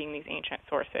he's reading these ancient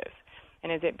sources?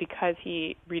 And is it because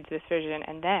he reads this vision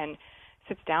and then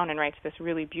sits down and writes this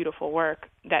really beautiful work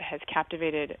that has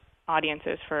captivated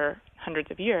audiences for hundreds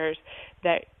of years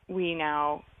that we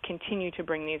now continue to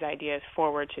bring these ideas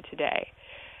forward to today?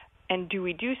 And do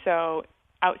we do so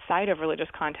outside of religious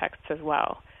contexts as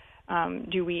well?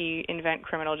 Do we invent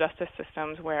criminal justice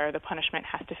systems where the punishment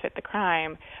has to fit the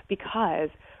crime because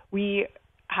we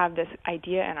have this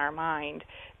idea in our mind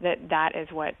that is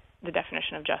what the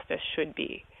definition of justice should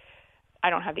be? I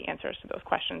don't have the answers to those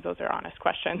questions. Those are honest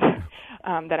questions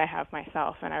that I have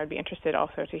myself, and I would be interested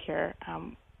also to hear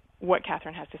what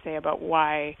Catherine has to say about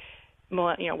why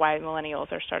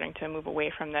millennials are starting to move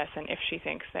away from this, and if she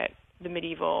thinks that the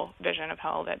medieval vision of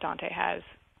hell that Dante has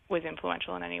was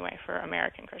influential in any way for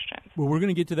American Christians. Well, we're going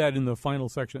to get to that in the final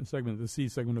segment, the C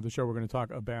segment of the show. We're going to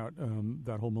talk about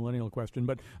that whole millennial question.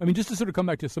 But, I mean, just to sort of come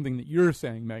back to something that you're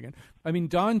saying, Megan, I mean,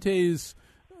 Dante's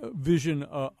vision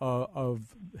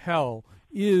of hell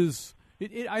is...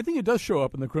 I think it does show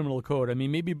up in the criminal code. I mean,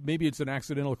 maybe it's an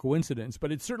accidental coincidence,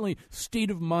 but it's certainly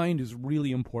state of mind is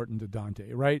really important to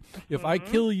Dante, right? If I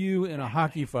kill you in a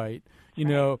hockey fight, You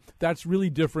know, that's really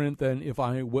different than if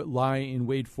I would lie in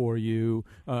wait for you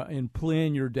and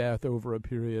plan your death over a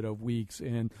period of weeks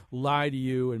and lie to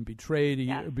you and betray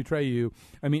you.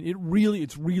 I mean,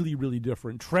 it's really, really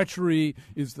different. Treachery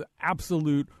is the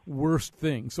absolute worst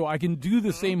thing. So I can do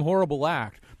the same horrible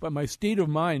act, but my state of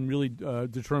mind really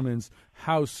determines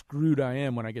how screwed I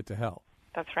am when I get to hell.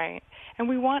 That's right. And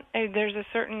there's a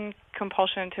certain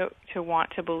compulsion to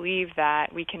want to believe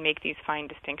that we can make these fine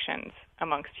distinctions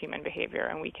amongst human behavior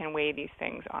and we can weigh these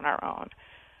things on our own.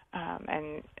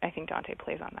 And I think Dante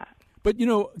plays on that. But,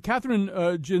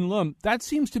 Catherine Jin Lum, that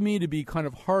seems to me to be kind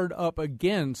of hard up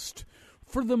against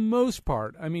for the most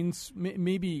part. I mean,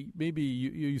 maybe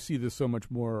you see this so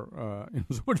much more in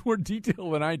so much more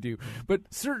detail than I do. But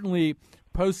certainly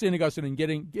post St. Augustine and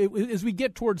as we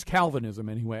get towards Calvinism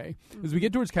anyway, we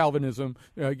get to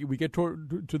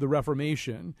the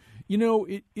Reformation,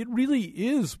 it really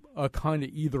is a kind of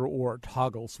either or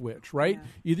toggle switch, right? Yeah.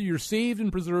 Either you're saved and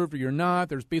preserved or you're not.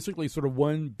 There's basically sort of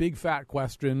one big fat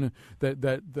question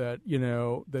that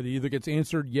either gets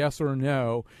answered yes or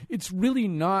no. It's really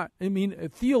not, I mean,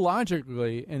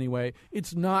 theologically anyway,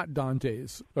 it's not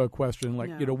Dante's question like,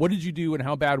 what did you do and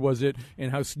how bad was it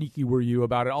and how sneaky were you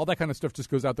about it? All that kind of stuff just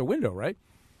goes out the window, right?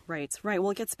 Right. Well,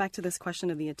 it gets back to this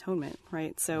question of the atonement,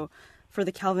 right? So for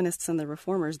the Calvinists and the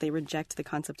Reformers, they reject the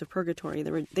concept of purgatory.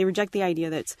 They reject the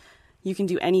idea that you can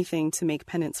do anything to make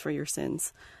penance for your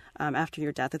sins after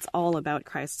your death. It's all about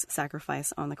Christ's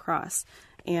sacrifice on the cross.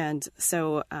 And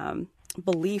so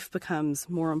belief becomes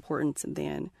more important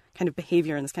than kind of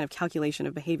behavior and this kind of calculation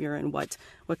of behavior and what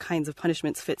kinds of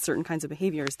punishments fit certain kinds of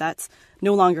behaviors. That's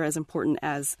no longer as important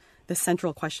as the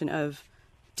central question of,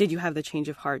 did you have the change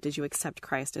of heart? Did you accept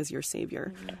Christ as your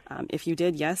Savior? Mm-hmm. If you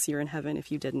did, yes, you're in heaven.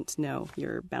 If you didn't, no,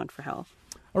 you're bound for hell.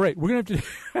 All right, we're going to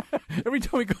have to, every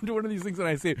time we come to one of these things and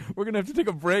I say, we're going to have to take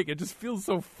a break. It just feels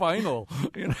so final.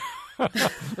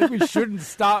 Like we shouldn't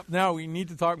stop now. We need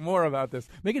to talk more about this.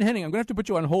 Megan Henning, I'm going to have to put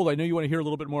you on hold. I know you want to hear a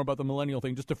little bit more about the millennial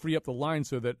thing just to free up the line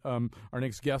so that our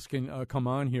next guest can come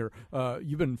on here.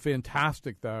 You've been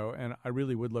fantastic, though, and I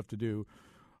really would love to do.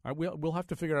 We'll have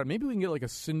to figure out. Maybe we can get like a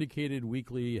syndicated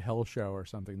weekly hell show or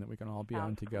something that we can all be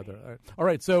on together. All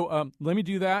right, so let me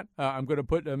do that. I'm going to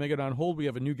put Megan on hold. We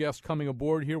have a new guest coming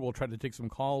aboard here. We'll try to take some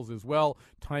calls as well.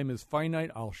 Time is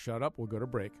finite. I'll shut up. We'll go to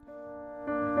break.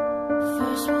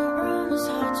 First world room is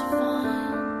hard to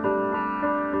find.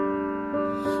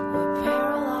 We're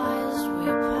paralyzed. We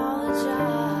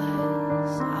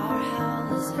apologize. Our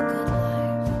hell is a good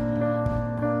life.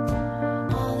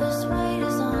 All this weight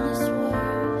is on us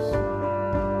words.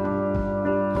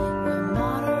 We're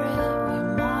moderate. We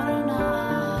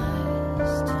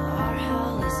modernized. Our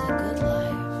hell is a good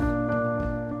life.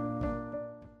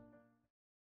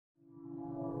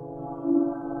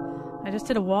 I just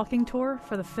did a walking tour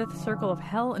for the fifth circle of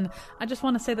hell, and I just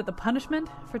want to say that the punishment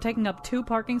for taking up 2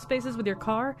 parking spaces with your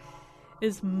car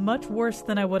is much worse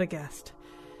than I would have guessed.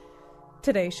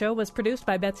 Today's show was produced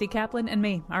by Betsy Kaplan and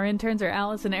me. Our interns are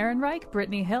Allison Ehrenreich,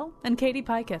 Brittany Hill, and Katie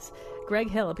Pikus. Greg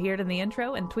Hill appeared in the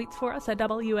intro and tweets for us at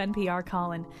WNPR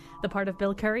Colin. The part of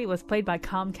Bill Curry was played by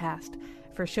Comcast.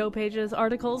 For show pages,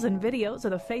 articles, and videos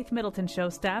of the Faith Middleton Show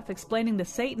staff explaining to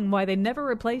Satan why they never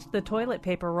replaced the toilet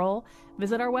paper roll,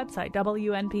 visit our website,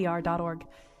 WNPR.org.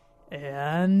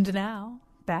 And now,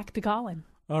 back to Colin.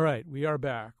 All right, we are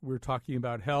back. We're talking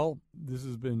about hell. This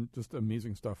has been just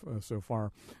amazing stuff so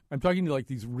far. I'm talking to like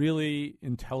these really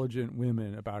intelligent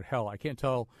women about hell. I can't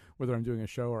tell whether I'm doing a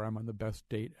show or I'm on the best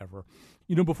date ever.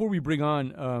 Before we bring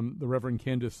on the Reverend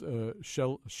Candace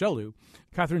Shellu,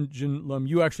 Catherine Jin Lum,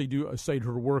 you actually do cite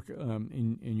her work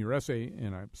in your essay,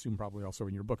 and I assume probably also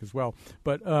in your book as well.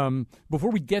 But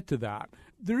before we get to that,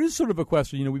 there is sort of a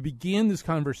question. We began this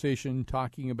conversation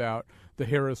talking about the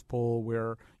Harris poll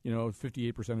where,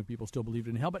 58% of people still believed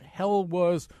in hell, but hell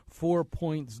was 4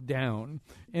 points down.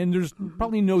 And there's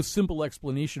probably no simple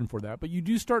explanation for that. But you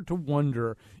do start to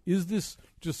wonder, is this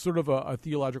just sort of a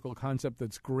theological concept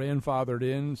that's grandfathered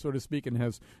in, so to speak, and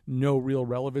has no real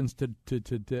relevance to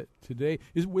today?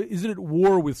 Is it at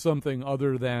war with something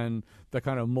other than the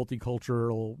kind of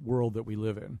multicultural world that we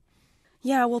live in?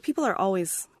 Yeah, well, people are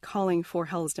always calling for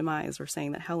hell's demise or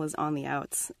saying that hell is on the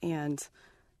outs, and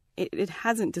it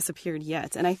hasn't disappeared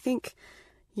yet. And I think,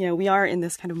 we are in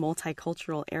this kind of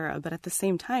multicultural era, but at the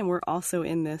same time, we're also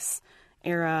in this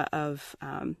era of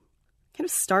kind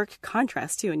of stark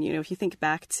contrast, too. And, if you think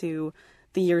back to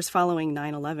the years following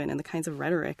 9/11 and the kinds of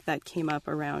rhetoric that came up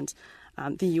around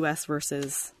the U.S.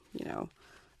 versus,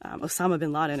 Osama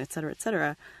bin Laden, et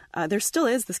cetera, there still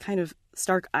is this kind of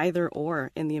stark either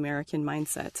or in the American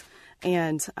mindset.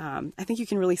 And I think you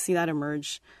can really see that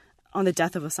emerge on the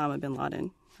death of Osama bin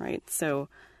Laden. right? So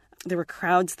there were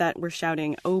crowds that were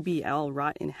shouting OBL,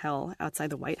 rot in hell,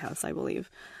 outside the White House, I believe.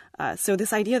 So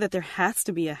this idea that there has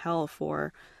to be a hell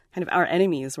for kind of our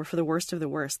enemies or for the worst of the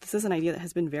worst, this is an idea that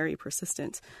has been very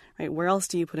persistent, right? Where else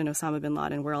do you put an Osama bin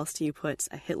Laden? Where else do you put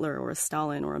a Hitler or a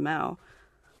Stalin or a Mao?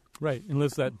 Right,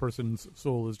 unless that person's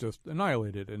soul is just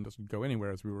annihilated and doesn't go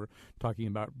anywhere, as we were talking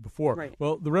about before. Right.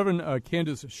 Well, the Reverend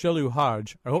Candace Shelu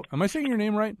Hodge, am I saying your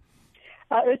name right?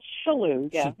 It's Shalu,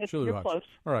 yeah. Shalu You're Hodge. close.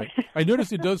 All right. I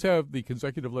noticed it does have the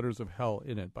consecutive letters of hell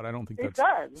in it, but I don't think It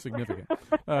that's does. significant.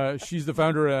 She's the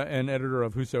founder and editor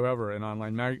of Whosoever, an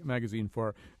online magazine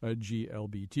for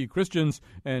GLBT Christians,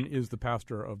 and is the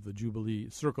pastor of the Jubilee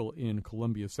Circle in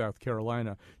Columbia, South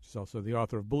Carolina. She's also the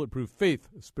author of Bulletproof Faith,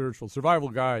 a spiritual survival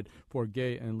guide for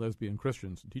gay and lesbian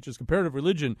Christians, and teaches comparative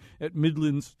religion at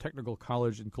Midlands Technical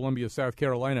College in Columbia, South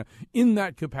Carolina. In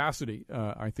that capacity,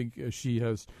 I think she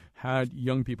has had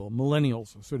young people,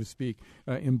 millennials, so to speak,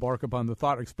 embark upon the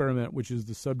thought experiment, which is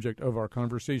the subject of our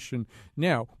conversation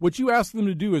now. What you ask them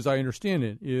to do, as I understand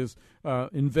it, is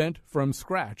invent from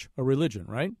scratch a religion,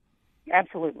 right?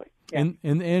 Absolutely. Yeah.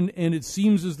 And it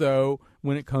seems as though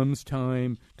when it comes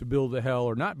time to build a hell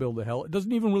or not build a hell, it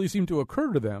doesn't even really seem to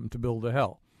occur to them to build a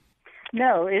hell.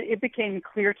 No, it became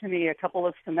clear to me a couple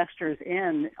of semesters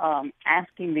in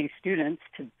asking these students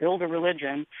to build a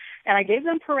religion, and I gave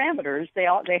them parameters. They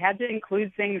had to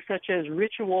include things such as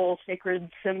ritual, sacred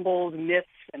symbols, myths,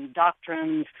 and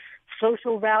doctrines,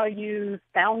 social values,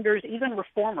 founders, even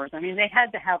reformers. I mean, they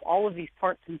had to have all of these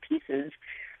parts and pieces,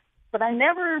 but I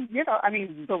never,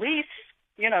 beliefs,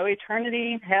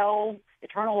 eternity, hell,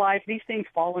 eternal life, these things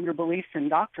fall under beliefs and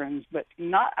doctrines, but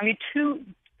not,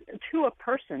 to a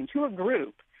person, to a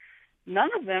group, none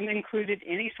of them included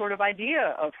any sort of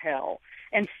idea of hell.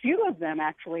 And few of them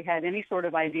actually had any sort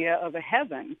of idea of a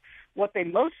heaven. What they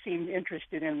most seemed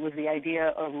interested in was the idea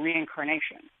of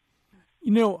reincarnation.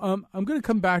 I'm going to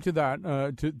come back to that,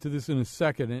 to this in a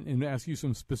second, and ask you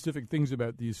some specific things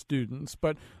about these students.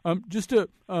 But just to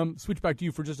switch back to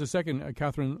you for just a second,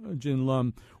 Catherine Jin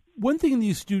Lum, one thing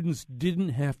these students didn't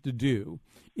have to do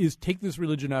is take this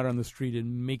religion out on the street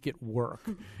and make it work.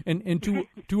 And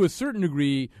to a certain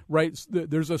degree, right,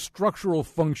 there's a structural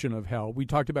function of hell. We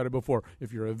talked about it before.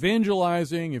 If you're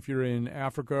evangelizing, if you're in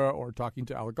Africa or talking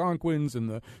to Algonquins in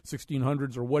the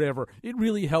 1600s or whatever, it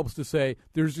really helps to say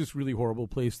there's this really horrible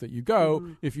place that you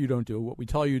go if you don't do what we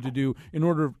tell you to do in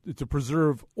order to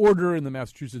preserve order in the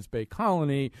Massachusetts Bay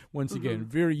Colony. Once again,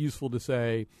 very useful to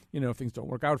say, if things don't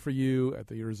work out for you at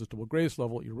the irresistible grace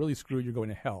level, you're really screwed, you're going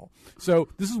to hell. So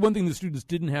this is one thing the students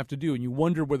didn't have to do, and you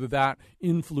wonder whether that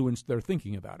influenced their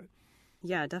thinking about it.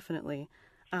 Yeah, definitely.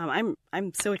 I'm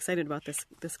so excited about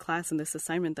this class and this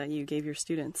assignment that you gave your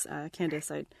students.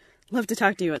 Candace, I'd love to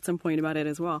talk to you at some point about it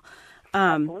as well.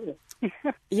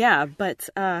 Yeah, but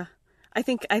I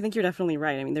think you're definitely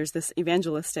right. I mean, there's this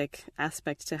evangelistic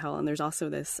aspect to hell, and there's also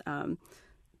this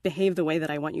behave the way that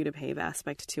I want you to behave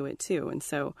aspect to it too. And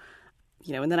so,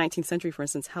 in the 19th century, for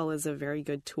instance, hell is a very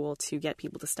good tool to get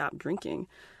people to stop drinking.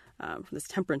 From this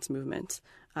temperance movement.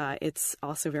 It's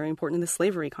also very important in the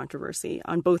slavery controversy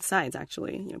on both sides,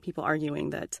 actually. People arguing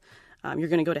that you're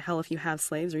going to go to hell if you have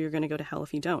slaves or you're going to go to hell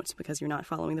if you don't because you're not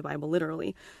following the Bible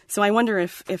literally. So I wonder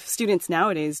if students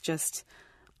nowadays just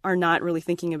are not really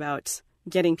thinking about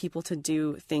getting people to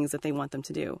do things that they want them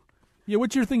to do. Yeah,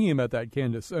 what's your thinking about that,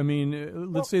 Candace? I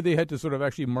mean, let's say they had to sort of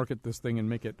actually market this thing and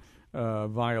make it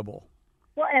viable.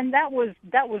 Well, and that was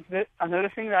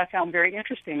another thing that I found very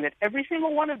interesting, that every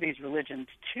single one of these religions,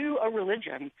 to a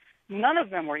religion, none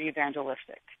of them were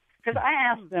evangelistic. Because I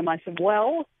asked them, I said,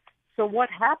 well, so what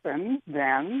happens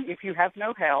then if you have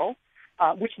no hell,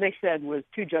 which they said was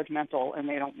too judgmental and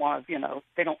they don't want to,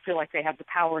 they don't feel like they have the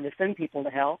power to send people to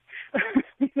hell,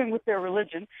 even with their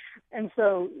religion. And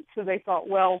so they thought,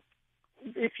 well,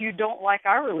 if you don't like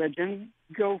our religion,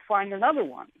 go find another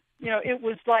one. It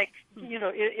was like,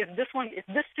 if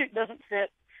this suit doesn't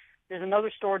fit, there's another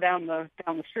store down the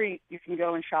street. You can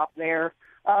go and shop there.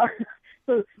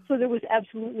 So there was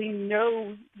absolutely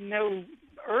no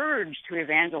urge to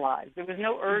evangelize. There was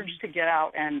no urge to get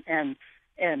out and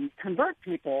convert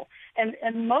people.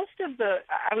 And most of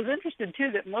I was interested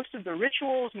too that most of the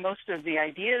rituals, most of the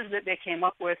ideas that they came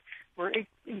up with were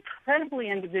incredibly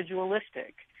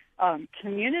individualistic.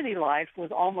 Community life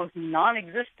was almost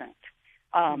non-existent.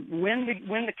 When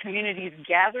the communities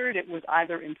gathered, it was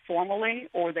either informally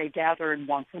or they gathered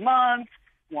once a month,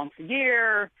 once a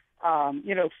year,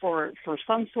 for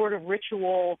some sort of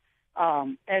ritual.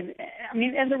 And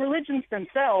the religions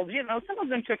themselves, some of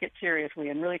them took it seriously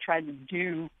and really tried to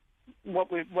do what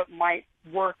might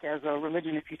work as a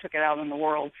religion if you took it out in the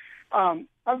world.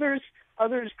 Others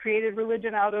Others created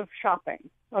religion out of shopping.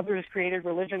 Others created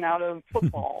religion out of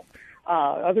football.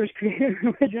 Others created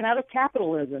religion out of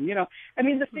capitalism. You know, I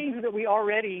mean, the things that we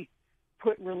already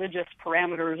put religious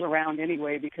parameters around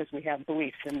anyway because we have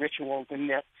beliefs and rituals and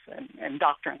myths and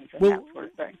doctrines and that sort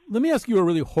of thing. Let me ask you a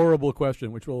really horrible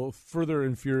question, which will further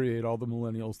infuriate all the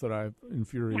millennials that I've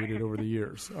infuriated over the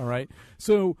years. All right?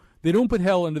 So they don't put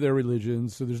hell into their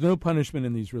religions, so there's no punishment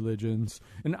in these religions.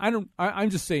 And I'm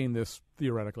just saying this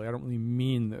theoretically. I don't really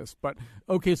mean this. But,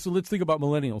 okay, so let's think about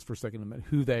millennials for a second, a minute,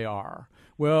 who they are.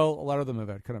 Well, a lot of them have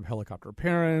had kind of helicopter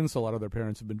parents. A lot of their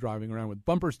parents have been driving around with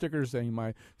bumper stickers saying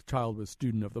my child was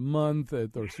student of the month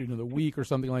or student of the week or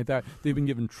something like that. They've been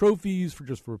given trophies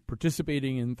for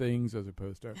participating in things as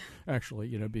opposed to actually,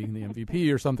 being the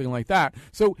MVP or something like that.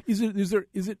 So is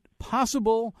it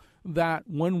possible that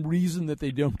one reason that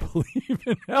they don't believe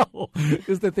in hell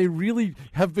is that they really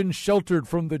have been sheltered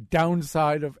from the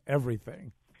downside of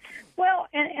everything? Well,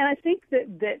 and I think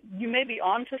that you may be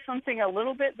onto something a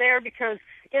little bit there, because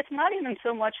it's not even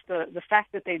so much the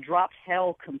fact that they dropped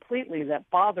hell completely that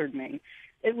bothered me.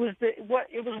 It was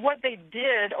what they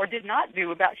did or did not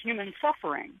do about human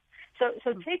suffering.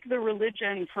 So take the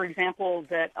religion, for example,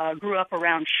 that grew up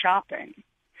around shopping.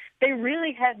 They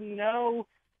really had no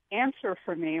answer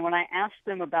for me when I asked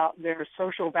them about their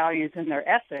social values and their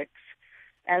ethics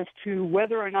as to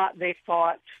whether or not they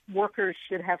thought workers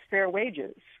should have fair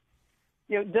wages.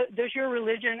 Does your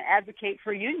religion advocate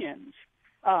for unions?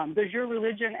 Does your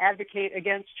religion advocate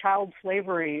against child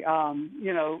slavery, and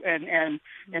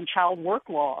child work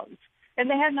laws? And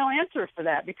they had no answer for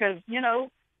that because,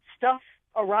 stuff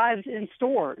arrives in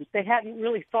stores. They hadn't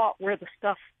really thought where the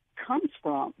stuff comes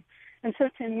from. And so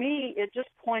to me, it just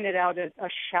pointed out a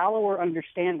shallower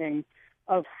understanding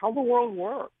of how the world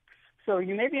works. So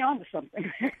you may be onto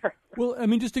something there. Well, I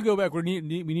mean, just to go back, we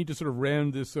need to sort of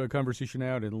round this conversation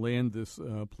out and land this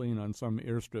plane on some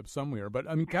airstrip somewhere. But,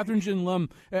 I mean, Catherine Jin Lum,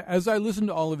 as I listen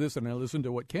to all of this and I listen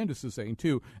to what Candace is saying,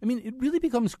 too, I mean, it really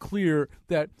becomes clear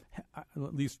that,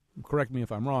 at least correct me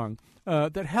if I'm wrong,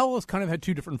 that hell has kind of had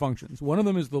two different functions. One of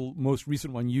them is the most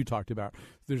recent one you talked about.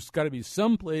 There's got to be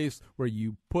some place where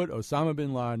you put Osama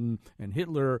bin Laden and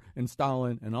Hitler and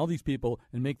Stalin and all these people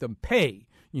and make them pay,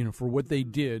 for what they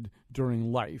did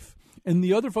during life. And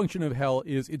the other function of hell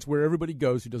is it's where everybody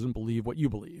goes who doesn't believe what you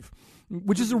believe,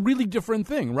 which is a really different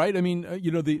thing, right? I mean,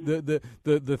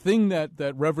 the thing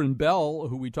that Reverend Bell,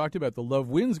 who we talked about, the Love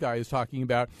Wins guy, is talking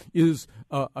about is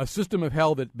a system of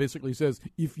hell that basically says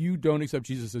if you don't accept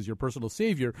Jesus as your personal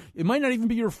savior, it might not even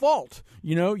be your fault.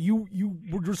 You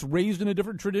were just raised in a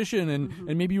different tradition,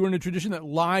 and maybe you were in a tradition that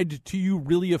lied to you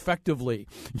really effectively,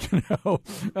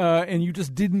 and you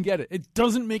just didn't get it. It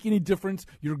doesn't make any difference.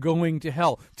 You're going to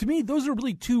hell. To me, those are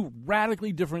really two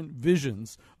radically different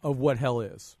visions of what hell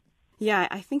is. Yeah,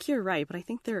 I think you're right, but I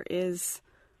think there is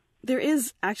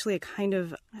actually a kind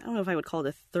of, I don't know if I would call it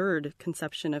a third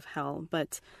conception of hell,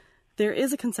 but there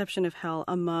is a conception of hell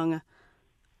among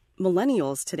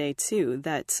millennials today, too,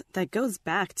 that goes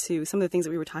back to some of the things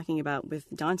that we were talking about with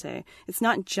Dante. It's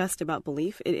not just about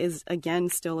belief. It is, again,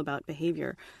 still about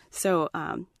behavior. So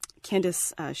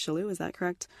Candace Shalou, is that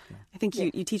correct? Yeah. I think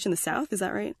you teach in the South, is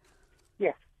that right?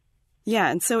 Yes.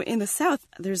 Yeah, and so in the South,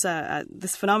 there's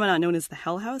this phenomenon known as the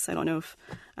Hell House. I don't know if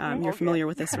you're familiar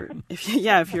with this, or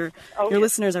if your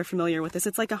listeners are familiar with this.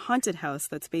 It's like a haunted house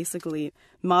that's basically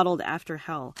modeled after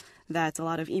hell that a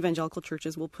lot of evangelical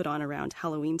churches will put on around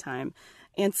Halloween time.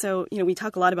 And so, we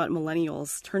talk a lot about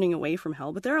millennials turning away from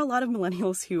hell, but there are a lot of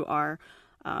millennials who are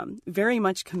very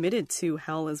much committed to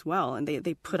hell as well, and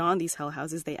they put on these hell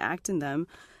houses, they act in them,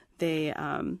 they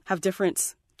have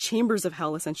different chambers of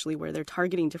hell, essentially, where they're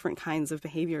targeting different kinds of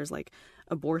behaviors like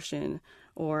abortion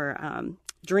or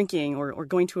drinking or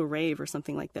going to a rave or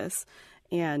something like this.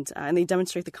 And they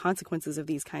demonstrate the consequences of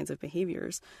these kinds of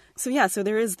behaviors. So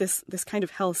there is this kind of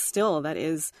hell still that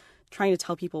is trying to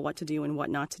tell people what to do and what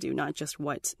not to do, not just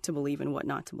what to believe and what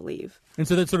not to believe. And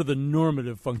so that's sort of the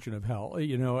normative function of hell.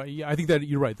 I think that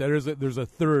you're right. There's a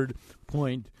third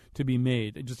point to be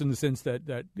made, just in the sense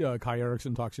that Kai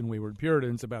Erikson talks in Wayward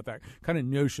Puritans about that kind of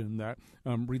notion that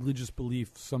religious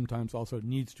belief sometimes also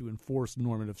needs to enforce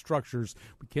normative structures.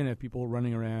 We can't have people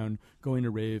running around, going to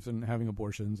raves and having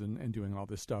abortions and doing all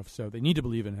this stuff. So they need to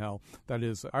believe in hell. That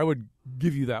is, I would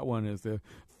give you that one as the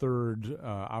third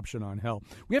option on hell.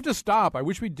 We have to stop. I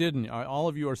wish we didn't. All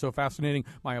of you are so fascinating.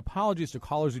 My apologies to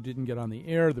callers who didn't get on the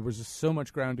air. There was just so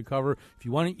much ground to cover. If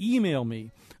you want to email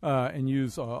me and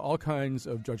use all kinds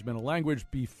of judgmental language,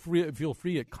 feel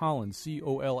free at Colin,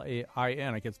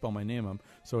 C-O-L-A-I-N. I can't spell my name. I'm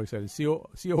so excited.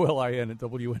 C-O-L-I-N at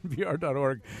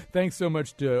WNPR.org. Thanks so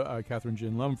much to Catherine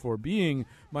Jin Lum for being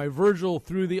my Virgil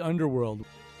through the underworld.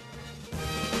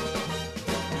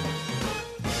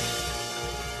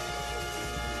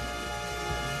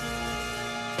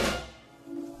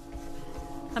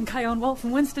 I'm Kyone Wolfe,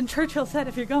 and Winston Churchill said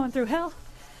if you're going through hell,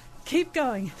 keep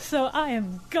going. So I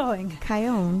am going.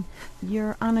 Kyone,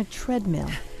 you're on a treadmill.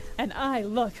 And I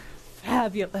look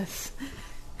fabulous.